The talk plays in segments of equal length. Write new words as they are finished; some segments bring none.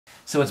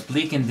So it's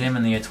bleak and dim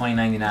in the year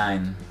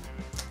 2099.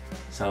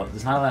 So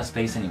there's not a lot of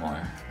space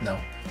anymore. No.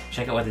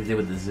 Check out what they did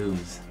with the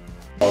zoos.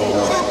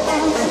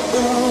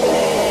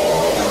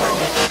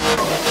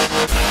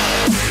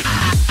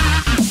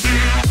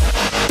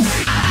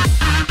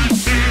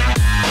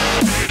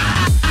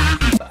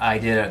 I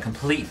did a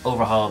complete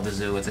overhaul of the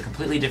zoo. It's a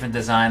completely different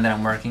design that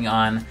I'm working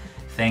on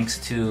thanks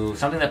to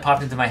something that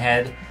popped into my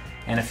head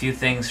and a few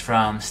things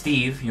from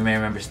Steve. You may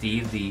remember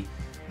Steve, the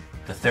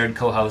third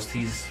co-host.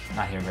 He's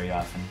not here very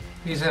often.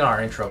 He's in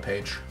our intro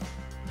page.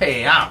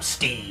 Hey, I'm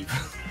Steve.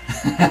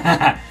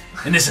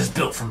 And this is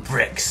Built from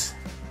Bricks.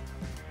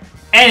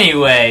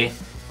 Anyway,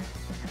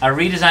 a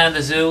redesign of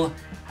the zoo.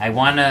 I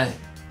want to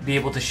be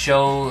able to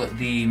show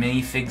the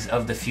minifigs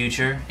of the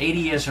future, 80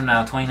 years from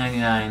now,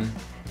 2099,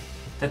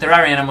 that there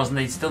are animals and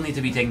they still need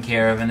to be taken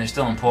care of and they're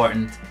still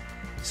important.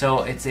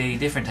 So it's a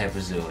different type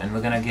of zoo, and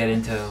we're going to get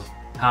into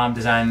how I'm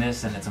designing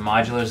this, and it's a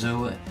modular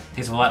zoo. It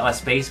takes a lot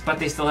less space, but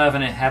they still have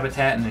a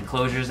habitat and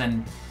enclosures,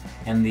 and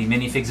the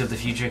minifigs of the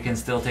future can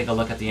still take a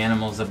look at the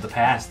animals of the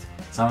past.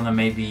 Some of them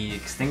may be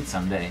extinct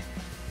someday.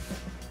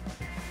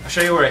 I'll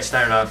show you where I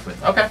started off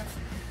with. Okay.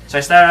 So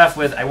I started off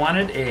with, I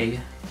wanted I'm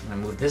going to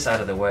move this out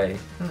of the way,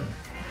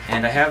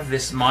 and I have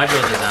this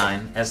modular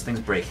design as things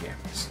break here.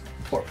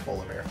 Poor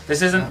Polar Bear.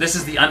 This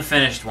is the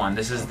unfinished one.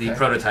 This is the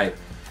prototype.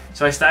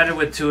 So I started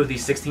with 2 of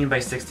these 16 by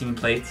 16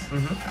 plates,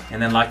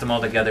 and then locked them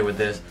all together with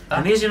this.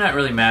 And these do not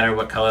really matter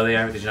what color they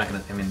are because you're not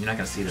gonna. I mean, you're not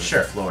gonna see them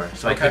on the floor.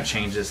 So I could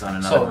change this on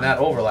another one. So that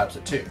overlaps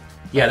it too.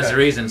 Yeah, there's a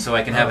reason. So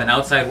I can have an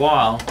outside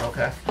wall,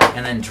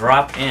 and then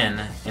drop in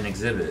an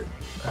exhibit.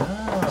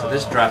 Oh. So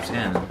this drops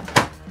in.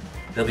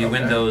 There'll be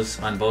windows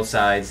on both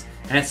sides,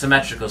 and it's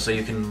symmetrical, so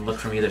you can look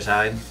from either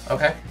side.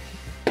 Okay.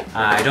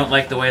 I don't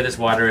like the way this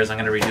water is. I'm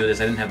going to redo this.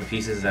 I didn't have the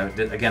pieces.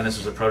 Again, this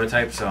was a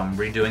prototype, so I'm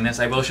redoing this.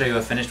 I will show you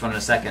a finished one in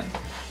a second.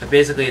 But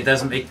basically, it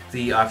doesn't make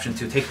the option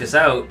to take this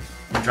out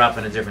and drop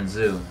in a different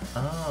zoo.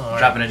 Oh,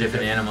 drop in a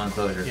different animal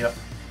enclosure. Yep.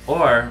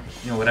 Or,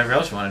 you know, whatever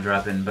else you want to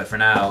drop in. But for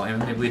now, and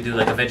maybe we do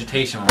like a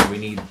vegetation one where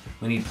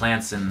we need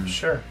plants and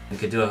we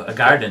could do a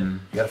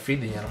garden. You got to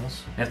feed the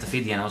animals. You have to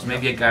feed the animals.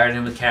 Maybe a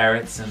garden with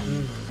carrots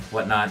and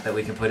whatnot that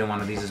we can put in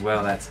one of these as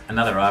well. That's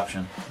another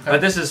option. Okay.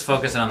 But this is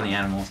focusing on the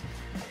animals.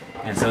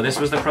 And so this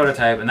was the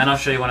prototype, and then I'll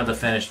show you one of the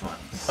finished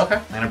ones. Okay.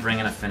 I'm going to bring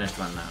in a finished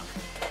one now.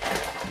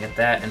 Get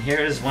that, and here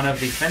is one of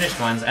the finished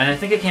ones, and I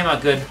think it came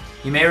out good.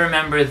 You may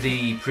remember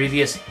the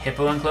previous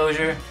hippo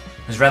enclosure.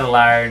 It was rather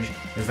large,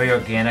 it was very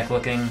organic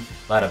looking, a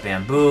lot of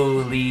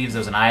bamboo, leaves,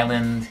 there was an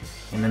island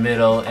in the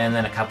middle, and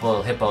then a couple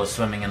of hippos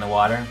swimming in the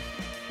water.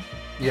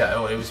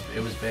 Yeah, it was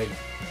big.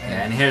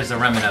 Yeah, and here's the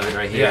remnant of it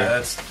right here.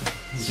 Yeah,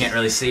 you can't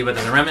really see, but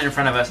there's a remnant in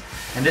front of us.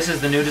 And this is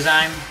the new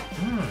design.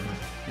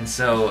 And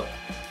so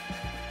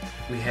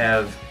we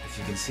have, if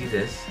you can see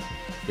this,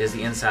 here's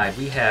the inside.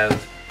 We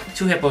have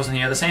 2 hippos in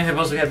here, the same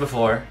hippos we had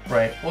before.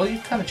 Right. Well, you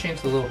kind of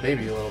changed the little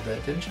baby a little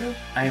bit, didn't you?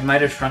 I might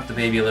have shrunk the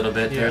baby a little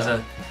bit. Yeah. There's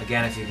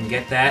again, if you can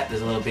get that,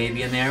 there's a little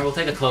baby in there. We'll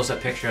take a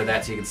close-up picture of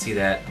that so you can see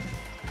that.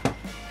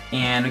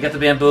 And we got the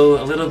bamboo,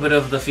 a little bit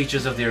of the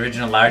features of the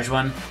original large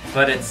one,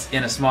 but it's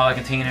in a smaller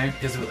container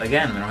because,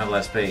 again, we don't have a lot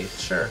of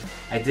space. Sure.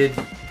 I did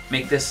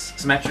make this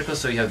symmetrical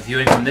so you have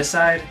viewing from this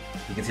side.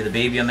 You can see the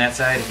baby on that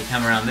side. If you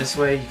come around this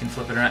way, you can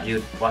flip it around.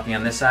 You're walking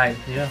on this side.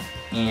 Yeah.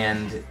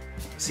 And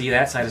see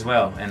that side as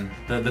well. And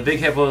the big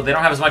hippo, they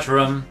don't have as much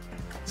room,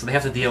 so they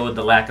have to deal with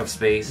the lack of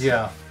space.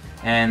 Yeah.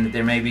 And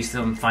there may be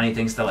some funny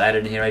things still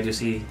added in here. I do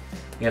see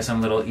we have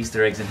some little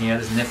Easter eggs in here.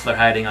 There's Niffler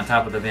hiding on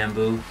top of the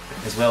bamboo,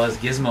 as well as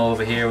Gizmo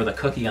over here with a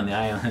cookie on the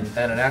island.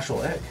 And an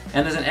actual egg.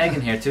 And there's an egg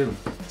in here too.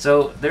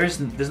 So there's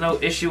no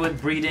issue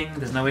with breeding.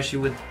 There's no issue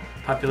with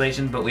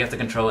population, but we have to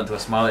control it into a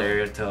smaller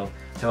area to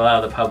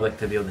allow the public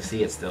to be able to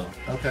see it still.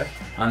 Okay.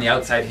 On the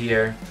outside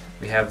here,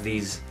 we have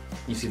these,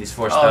 you see these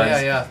 4 studs. Oh, yeah,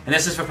 yeah. And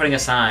this is for putting a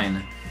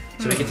sign.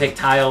 So we can take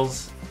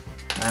tiles.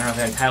 I don't know if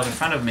there are tiles in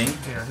front of me.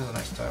 Here, here's a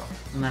nice tile.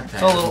 Not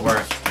that, it'll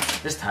work.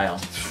 This tile.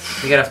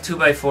 We got a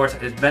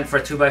 2x4, it's meant for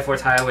a 2x4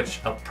 tile,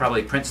 which I'll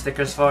probably print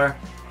stickers for,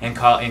 and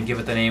give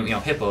it the name, you know,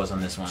 hippos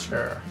on this one.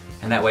 Sure.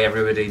 And that way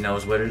everybody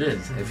knows what it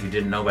is. If you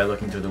didn't know by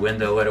looking through the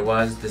window what it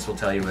was, this will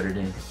tell you what it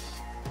is.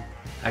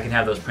 I can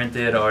have those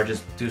printed or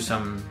just do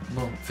some,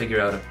 we'll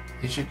figure out.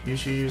 You should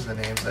use the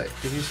names that.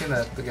 Have you seen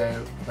that the guy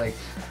like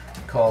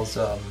calls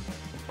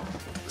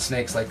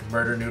snakes like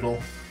murder noodle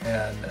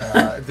and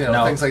you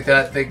know, things like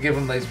that? They give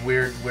them these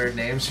weird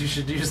names. You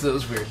should use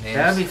those weird names.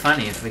 That'd be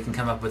funny if we can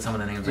come up with some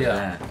of the names like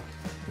that.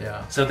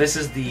 Yeah. So this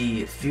is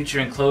the future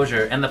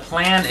enclosure, and the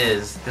plan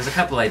is there's a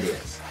couple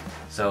ideas.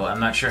 So I'm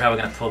not sure how we're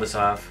going to pull this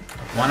off.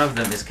 One of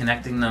them is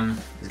connecting them.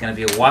 There's going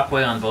to be a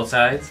walkway on both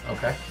sides.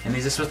 Okay. And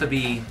these are supposed to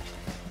be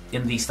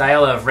in the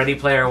style of Ready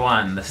Player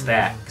One, the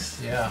stacks.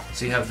 Yeah.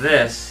 So you have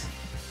this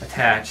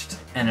attached,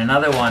 and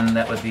another one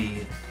that would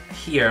be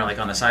here, like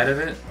on the side of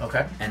it.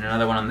 Okay. And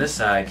another one on this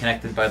side,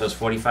 connected by those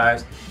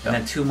 45s, and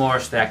then 2 more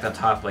stacked on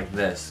top like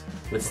this,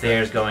 with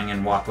stairs going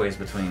and walkways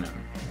between them.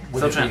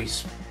 Would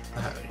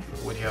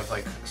you have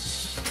like,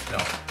 you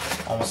know,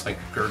 almost like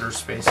girder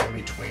space in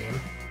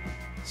between,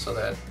 so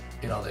that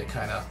you know, they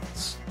kind of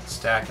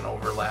stack and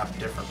overlap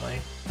differently.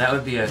 That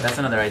would be that's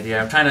another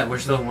idea. We're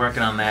still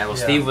working on that. Well,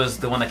 Yeah. Steve was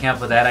the one that came up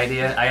with that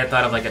idea. I had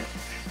thought of like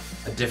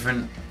a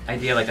different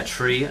idea, like a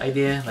tree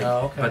idea. Like,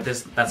 okay. But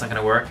that's not going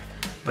to work.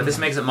 But this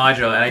makes it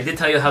modular. And I did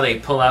tell you how they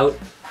pull out.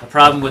 The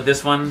problem with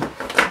this one,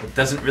 it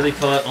doesn't really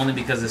pull out only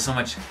because there's so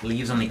much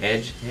leaves on the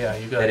edge. Yeah,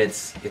 you got that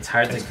it's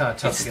hard to. It's kind of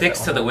tough. It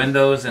sticks to the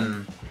windows,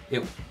 and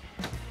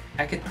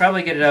I could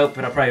probably get it out,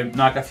 but I'll probably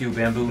knock a few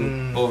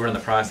bamboo over in the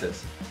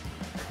process.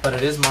 But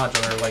it is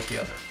modular like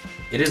the other.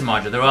 It is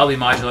modular. They'll all be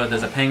modular.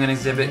 There's a penguin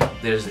exhibit.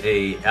 There's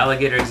a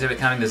alligator exhibit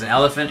coming. There's an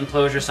elephant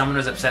enclosure. Someone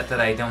was upset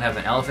that I don't have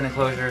an elephant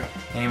enclosure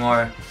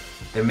anymore.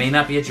 There may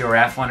not be a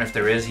giraffe one. If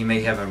there is, he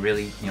may have a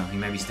really, he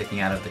may be sticking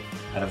out of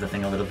the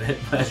thing a little bit.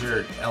 Is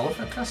your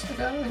elephant gonna stick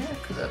out of here?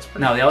 Because that's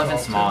pretty. No, the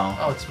elephant's small.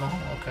 small. Oh, it's small.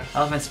 Okay.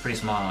 Elephant's pretty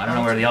small. I don't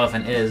know where the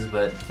elephant is,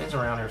 but It's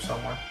around here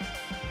somewhere.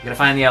 you gotta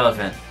find the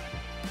elephant.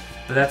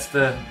 But that's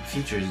the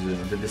future zoo,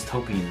 the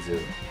dystopian zoo.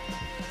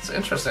 It's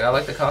interesting. I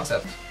like the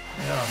concept.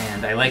 Yeah.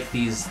 And I like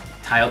these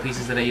tile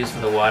pieces that I use for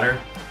the water.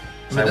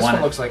 I mean, this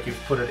one looks like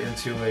you've put it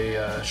into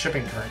a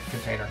shipping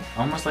container.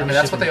 Almost like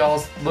that's what they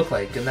all look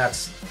like, and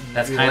that's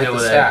kind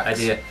of the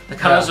idea. The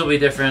colors will be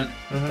different.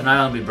 They're not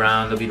going to be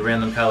brown. They'll be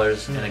random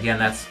colors. And again,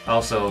 that's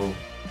also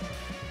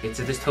it's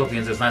a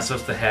dystopian, so it's not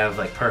supposed to have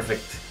like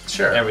perfect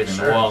everything.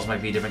 The walls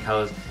might be different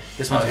colors.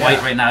 This one's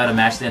white right now to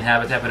match the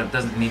habitat, but it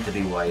doesn't need to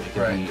be white. It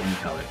could be any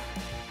color.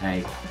 And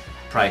I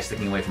probably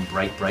sticking away from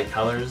bright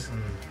colors,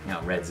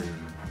 reds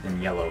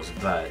and yellows,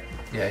 but.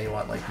 Yeah, you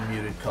want like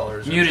muted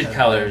colors.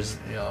 Colors,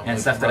 and like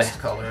stuff that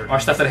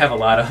stuff that I have a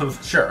lot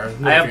of. Sure.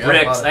 I have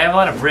bricks. I have a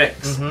lot of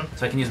bricks, so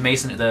I can use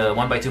the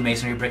 1x2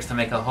 masonry bricks to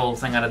make a whole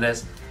thing out of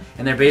this.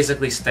 And they're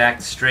basically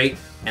stacked straight,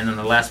 and then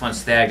the last one's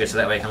staggered, so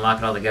that way I can lock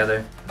it all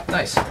together.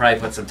 Nice. I'll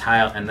probably put some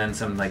tile and then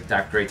some like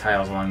dark gray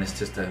tiles along this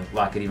just to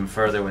lock it even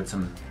further with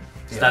some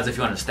studs if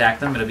you want to stack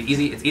them. It'll be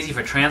easy. It's easy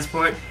for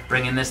transport.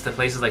 Bringing this to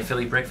places like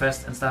Philly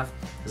Brickfest and stuff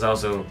is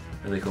also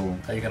really cool.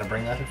 Are you gonna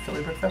bring that to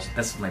Philly Brickfest?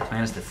 That's my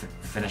plan, is to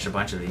finish a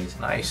bunch of these.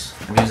 Nice.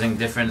 I'm using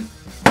different.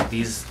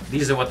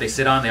 These are what they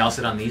sit on. They all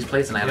sit on these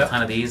plates, and I have a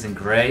ton of these in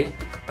gray.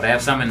 But I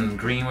have some in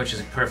green, which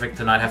is perfect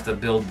to not have to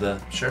build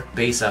the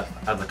base up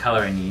of the color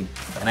I need.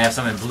 And I have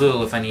some in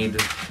blue if I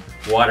need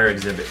water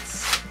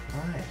exhibits.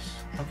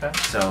 Nice. Okay.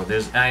 So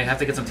I have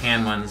to get some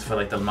tan ones for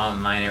like the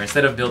mountain lion area.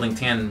 Instead of building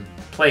tan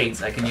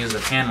plates, I can use a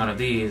tan one of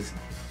these.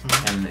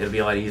 And it'll be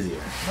a lot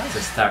easier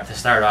to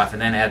start off,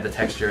 and then add the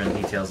texture and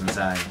details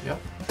inside.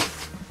 Yep.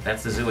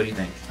 That's the zoo. What do you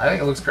think? I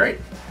think it looks great.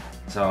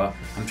 So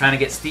I'm trying to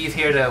get Steve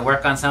here to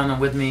work on something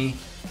with me.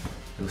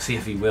 We'll see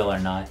if he will or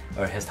not,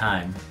 or his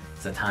time.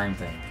 It's a time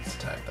thing. It's a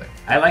time thing.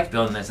 I like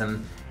building this,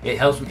 and it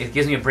helps. It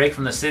gives me a break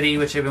from the city,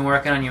 which I've been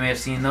working on. You may have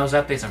seen those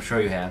updates. I'm sure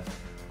you have.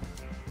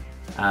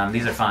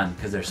 These are fun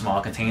because they're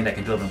small, contained. I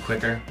can build them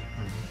quicker.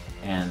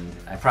 And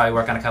I probably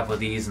work on a couple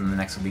of these in the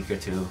next week or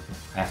two.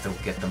 I have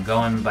to get them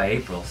going by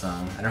April, so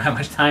I don't have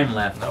much time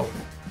left. No.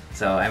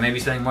 So I may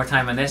be spending more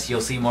time on this. You'll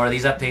see more of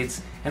these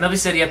updates. And there'll be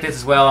city updates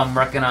as well. I'm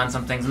working on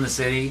some things in the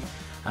city.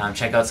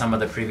 Check out some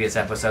of the previous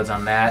episodes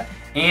on that.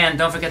 And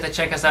don't forget to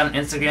check us out on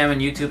Instagram and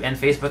YouTube and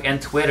Facebook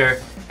and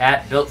Twitter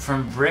at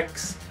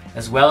BuiltFromBricks,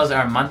 as well as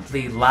our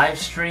monthly live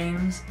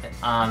streams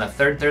on the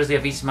third Thursday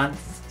of each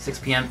month, 6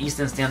 p.m.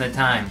 Eastern Standard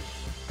Time.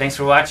 Thanks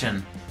for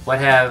watching. What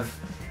have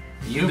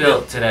you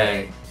built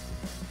today?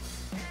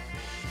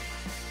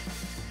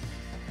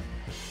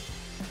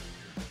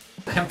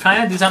 I'm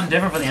trying to do something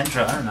different for the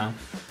intro. I don't know.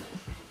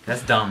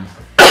 That's dumb.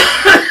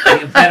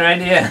 Think a better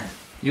idea.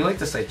 You like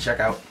to say check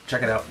out,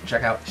 check it out,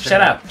 check out.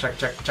 Shut up.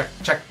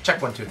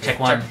 Check 1, 2, 3. Check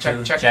 1,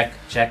 2, check.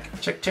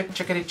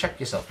 Check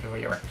yourself before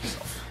you wreck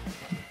yourself.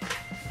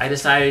 I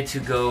decided to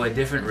go a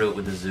different route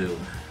with the zoo.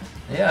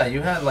 Yeah,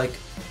 you had like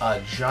a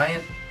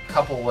giant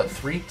couple,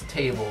 3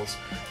 tables.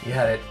 You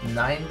had it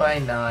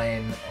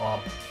 9x9.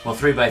 Well,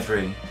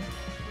 3x3.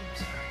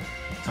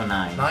 So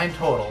 9. 9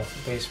 total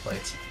base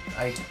plates.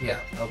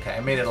 Okay. I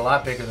made it a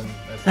lot bigger than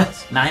it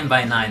was.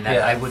 9x9.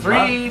 That I would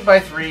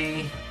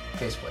 3x3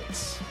 base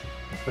plates,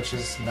 which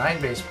is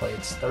 9 base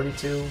plates,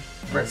 32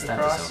 bricks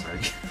across.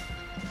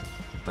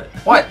 But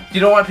what? You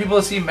don't want people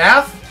to see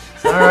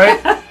math? All right,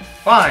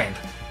 fine.